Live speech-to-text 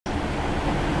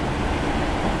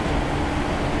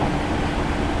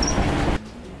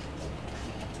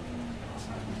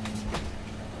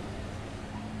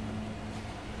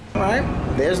Alright,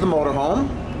 there's the motorhome.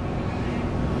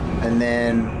 And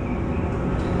then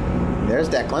there's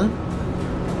Declan.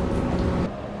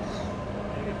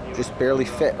 Just barely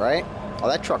fit, right? Oh,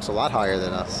 that truck's a lot higher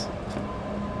than us.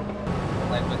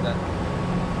 Like with that.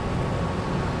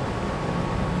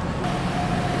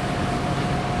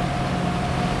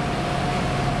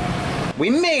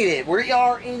 We made it! We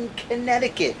are in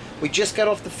Connecticut. We just got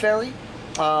off the ferry.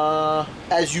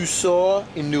 As you saw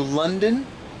in New London,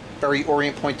 Ferry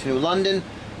Orient Point to New London,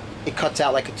 it cuts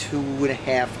out like a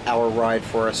 2.5 hour ride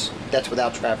for us. That's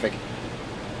without traffic.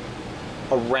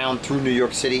 Around through New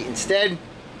York City. Instead,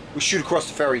 we shoot across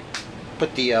the ferry,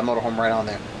 put the motorhome right on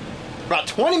there. About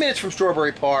 20 minutes from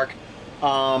Strawberry Park,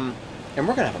 and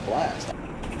we're gonna have a blast.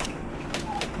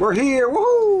 We're here,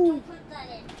 woohoo!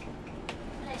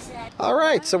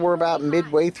 Alright, so we're about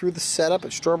midway through the setup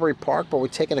at Strawberry Park, but we're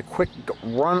taking a quick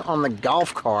run on the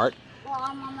golf cart. Well,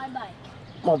 I'm on my bike.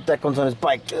 Well, Declan's on his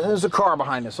bike. There's a car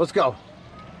behind us. Let's go.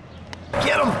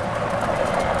 Get him!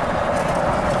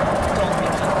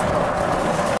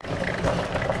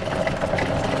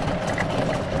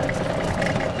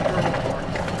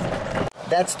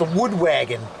 That's the wood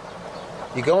wagon.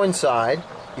 You go inside,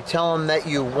 you tell them that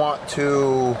you want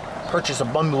to purchase a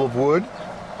bundle of wood,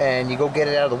 and you go get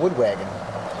it out of the wood wagon.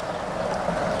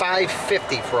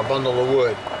 $5.50 for a bundle of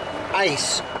wood.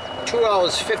 Ice,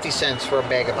 $2.50 for a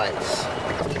bag of ice.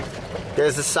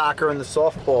 There's the soccer and the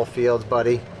softball fields,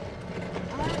 buddy.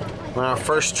 On our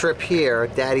first trip here,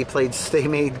 Daddy played.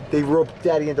 They roped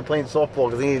Daddy into playing softball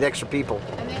because they needed extra people.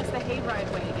 And there's the hayride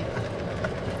wagon.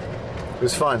 It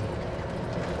was fun.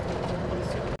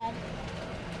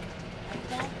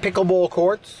 Pickleball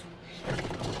courts.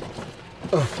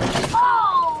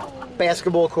 Oh!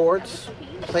 Basketball courts.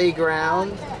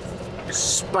 Playground.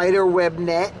 Spider web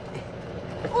net.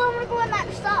 Oh, I'm gonna go in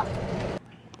that stuff.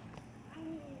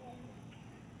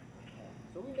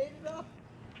 So we made it up.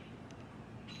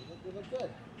 You look good.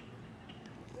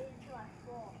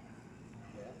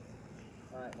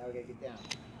 Yeah. Alright, now we gotta get down.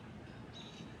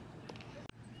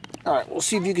 Alright, we'll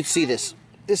see if you can see this.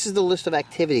 This is the list of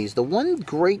activities. The one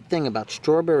great thing about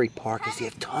Strawberry Park is they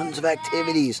have tons of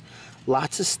activities.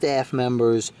 Lots of staff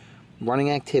members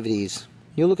running activities.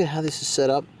 You look at how this is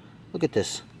set up. Look at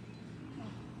this.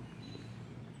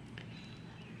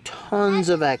 Tons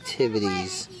of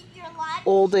activities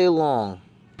all day long.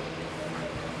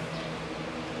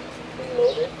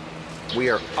 We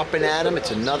are up and at 'em.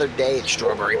 It's another day at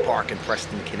Strawberry Park in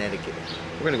Preston, Connecticut.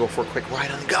 We're going to go for a quick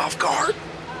ride on the golf cart.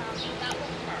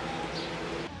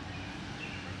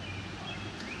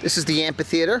 This is the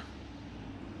amphitheater.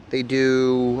 They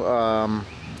do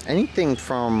anything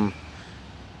from,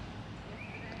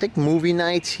 I think, movie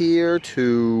nights here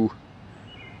to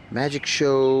magic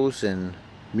shows and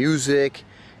music.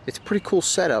 It's a pretty cool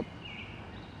setup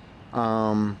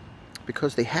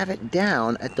because they have it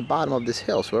down at the bottom of this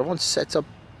hill, so everyone sets up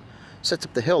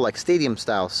the hill like stadium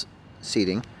style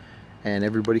seating, and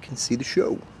everybody can see the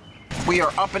show. We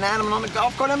are up and at 'em on the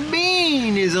golf cart, and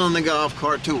Bean is on the golf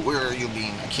cart too. Where are you,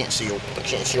 Bean? I can't see your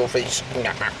face.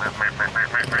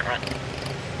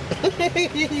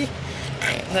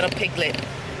 Little piglet.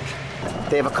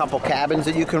 They have a couple cabins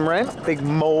that you can rent. Big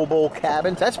mobile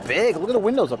cabins. That's big. Look at the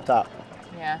windows up top.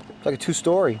 Yeah. It's like a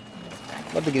 2-story.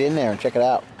 Love to get in there and check it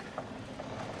out.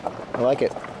 I like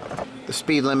it. The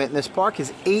speed limit in this park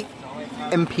is 8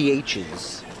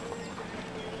 mphs.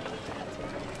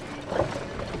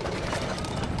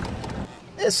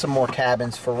 There's some more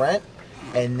cabins for rent.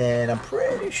 And then I'm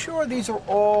pretty sure these are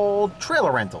all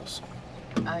trailer rentals.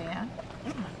 Oh, yeah?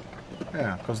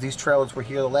 Yeah, because these trailers were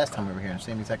here the last time we were here in the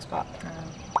same exact spot.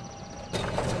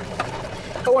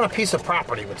 I want a piece of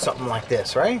property with something like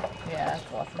this, right? Yeah, that's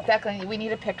awesome. Declan, we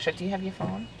need a picture. Do you have your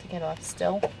phone to get a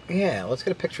still? Yeah, let's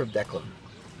get a picture of Declan.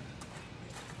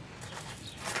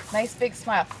 Nice big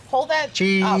smile. Hold that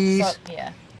Cheese. up. So,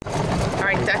 yeah. All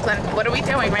right, Declan, what are we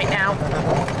doing right now?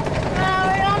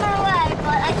 We're on our way,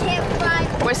 but I can't find.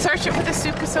 We're searching for the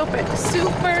Super Soaker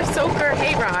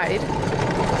hayride.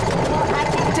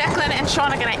 Declan and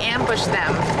Sean are going to ambush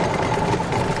them.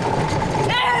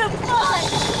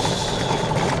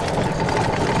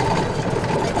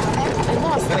 They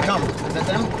lost. Here they come. Is that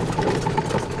them?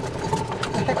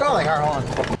 What the heck are they? Hold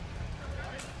on.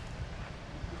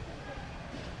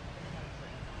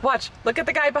 Watch. Look at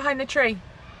the guy behind the tree.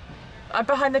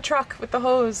 Behind the truck with the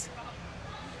hose.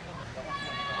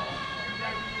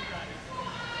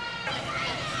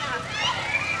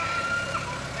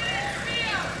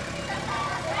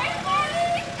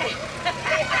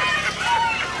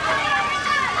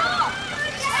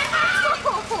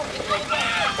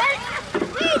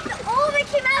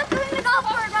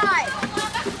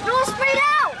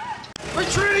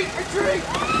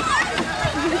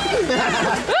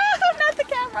 Not the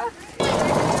camera.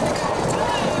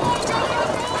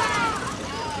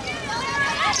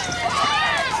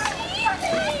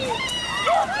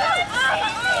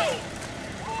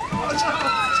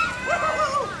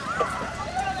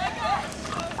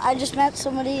 I just met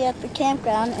somebody at the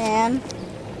campground and...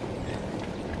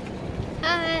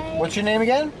 Hi. What's your name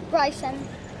again? Bryson.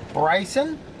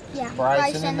 Bryson? Yeah.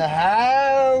 Bryson in the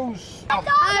house.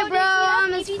 Hi, bro.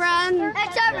 I'm his friend.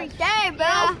 That's every day,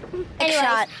 bro.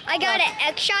 Anyways, I got an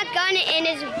X-Shot gun and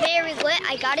it's very lit.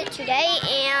 I got it today,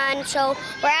 and so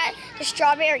we're at the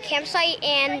Strawberry Campsite,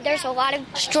 and there's a lot of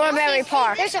Strawberry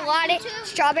Park. There's a lot of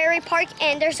Strawberry Park,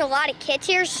 and there's a lot of kids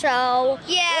here. So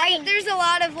yeah, there's a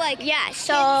lot of like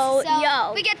So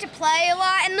yo, we get to play a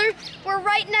lot, and we're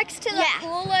right next to the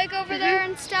pool, like over there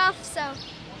and stuff. So.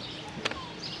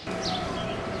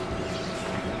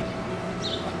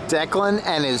 Declan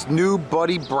and his new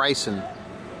buddy Bryson.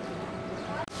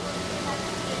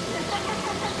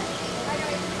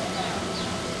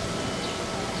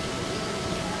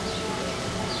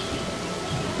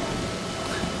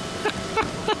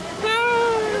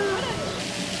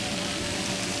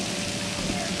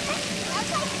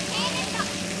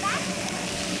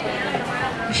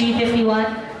 G51.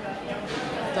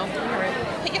 Don't do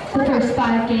it. The first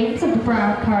 5 games of the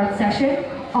brown card session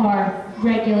are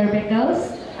regular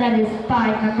bingos. That is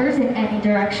 5 numbers in any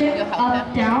direction,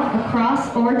 up, down,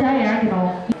 across, or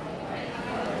diagonal.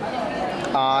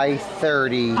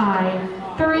 I-30.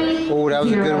 I-3. Oh, that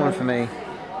was a good one for me.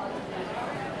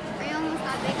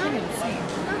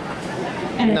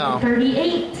 And No.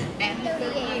 38.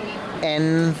 N38.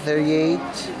 And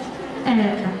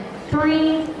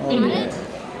 3, 8.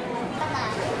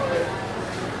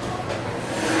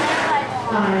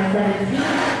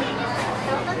 I-17.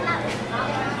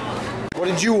 What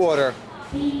did you order?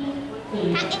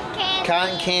 C8.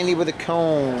 Cotton candy with a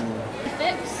cone.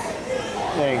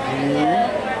 Thank you.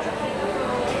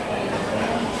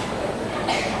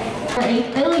 For a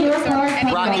fill your card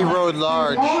bingo. Rocky Road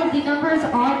Large. All of the numbers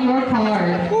on your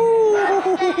card.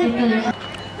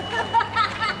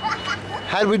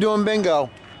 How'd we do in bingo?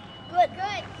 Good.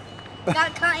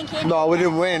 Got cotton candy. No, we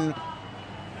didn't win.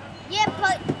 Yeah,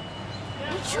 but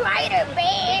we tried our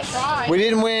best. We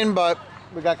didn't win, but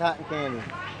we got cotton candy.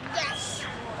 Yes.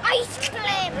 Ice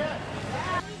cream.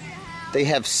 They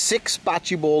have 6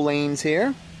 bocce ball lanes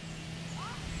here.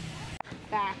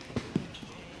 Back.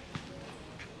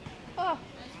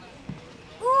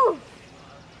 Ooh.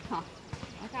 Huh.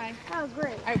 Okay. Oh,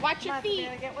 great. All right, watch your feet.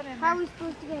 How are we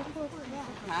supposed to get close to that?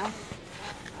 Huh?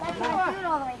 Let's not do it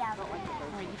all the way down. All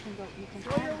right, you can go. You can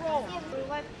try.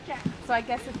 Let's check. So I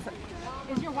guess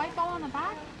it's. Is your white ball on the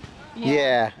back?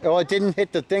 Yeah. Oh, it didn't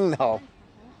hit the thing though.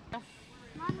 Come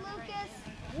on, Lucas.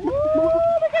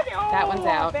 That one's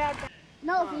out.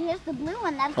 No, if he hits the blue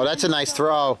one, that's... Oh, that's a nice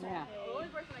throw. Yeah.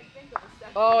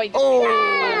 Oh, he did.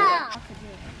 Yeah.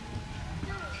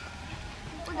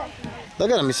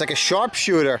 Look at him. He's like a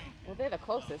sharpshooter. Well, they're the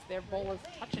closest. Their ball is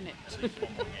touching it.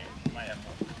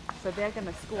 So they're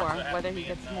gonna score whether he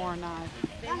gets more or not.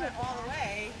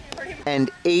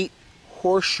 And 8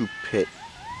 horseshoe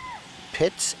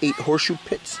pits. 8 horseshoe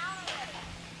pits.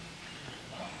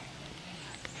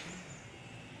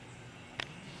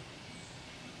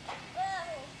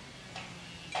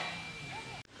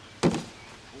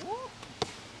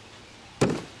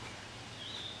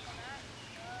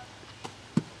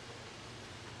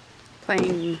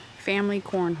 Playing family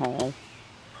cornhole.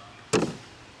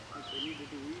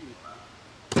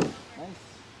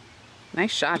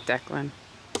 Nice shot, Declan.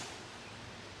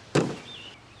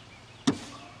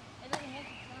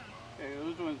 Hey,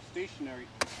 those ones stationary.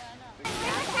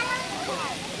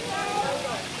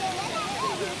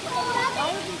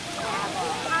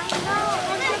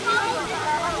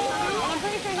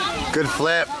 Good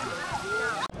flip.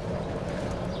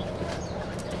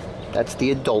 That's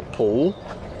the adult pool.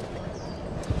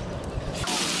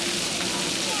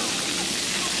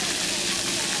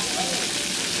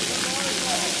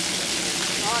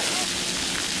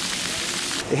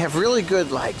 They have really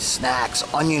good like snacks,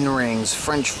 onion rings,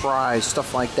 French fries,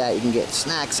 stuff like that. You can get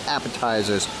snacks,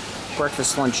 appetizers,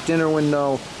 breakfast, lunch, dinner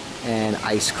window, and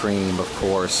ice cream, of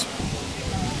course.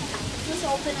 Just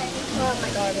open it and throw out my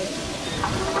garbage.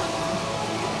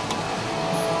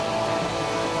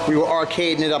 We were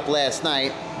arcading it up last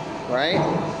night, right?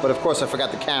 But of course I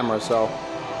forgot the camera, so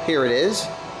here it is.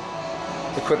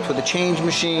 Equipped with a change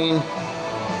machine.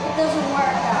 It doesn't work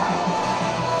though.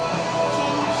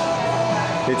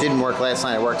 It didn't work last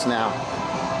night, it works now.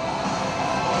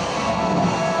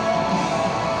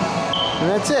 And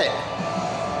that's it.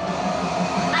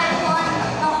 I won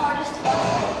the hardest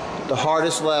one. the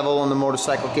hardest level on the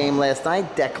motorcycle game last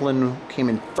night. Declan came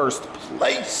in first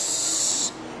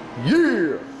place.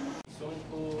 Yeah! Swimming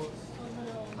pools,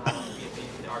 we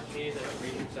have the arcade, the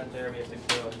recreation center, we have the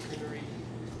charcuterie,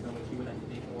 which you would have to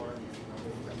pay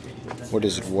for. What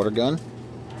is it, water gun?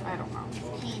 I don't know.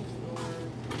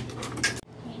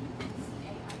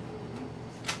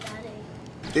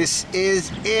 This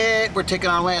is it. We're taking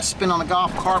our last spin on the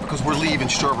golf cart because we're leaving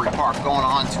Strawberry Park, going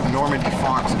on to Normandy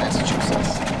Farms in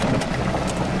Massachusetts.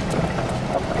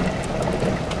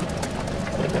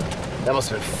 That must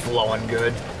have been flowing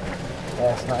good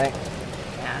last night.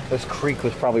 Yeah. This creek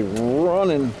was probably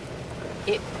running.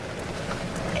 It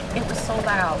was so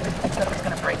loud. I thought it was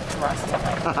going to break through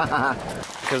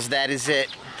us. Because that is it.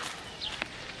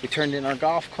 We turned in our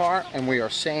golf cart and we are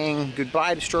saying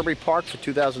goodbye to Strawberry Park for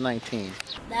 2019.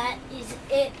 That is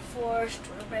it for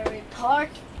Strawberry Park.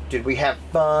 Did we have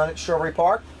fun at Strawberry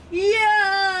Park?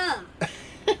 Yeah!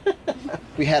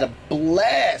 We had a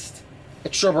blast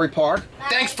at Strawberry Park.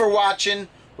 Thanks for watching.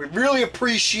 We really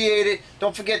appreciate it.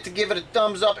 Don't forget to give it a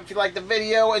thumbs up if you like the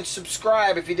video and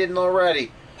subscribe if you didn't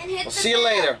already. And hit We'll the see you bell.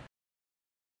 later.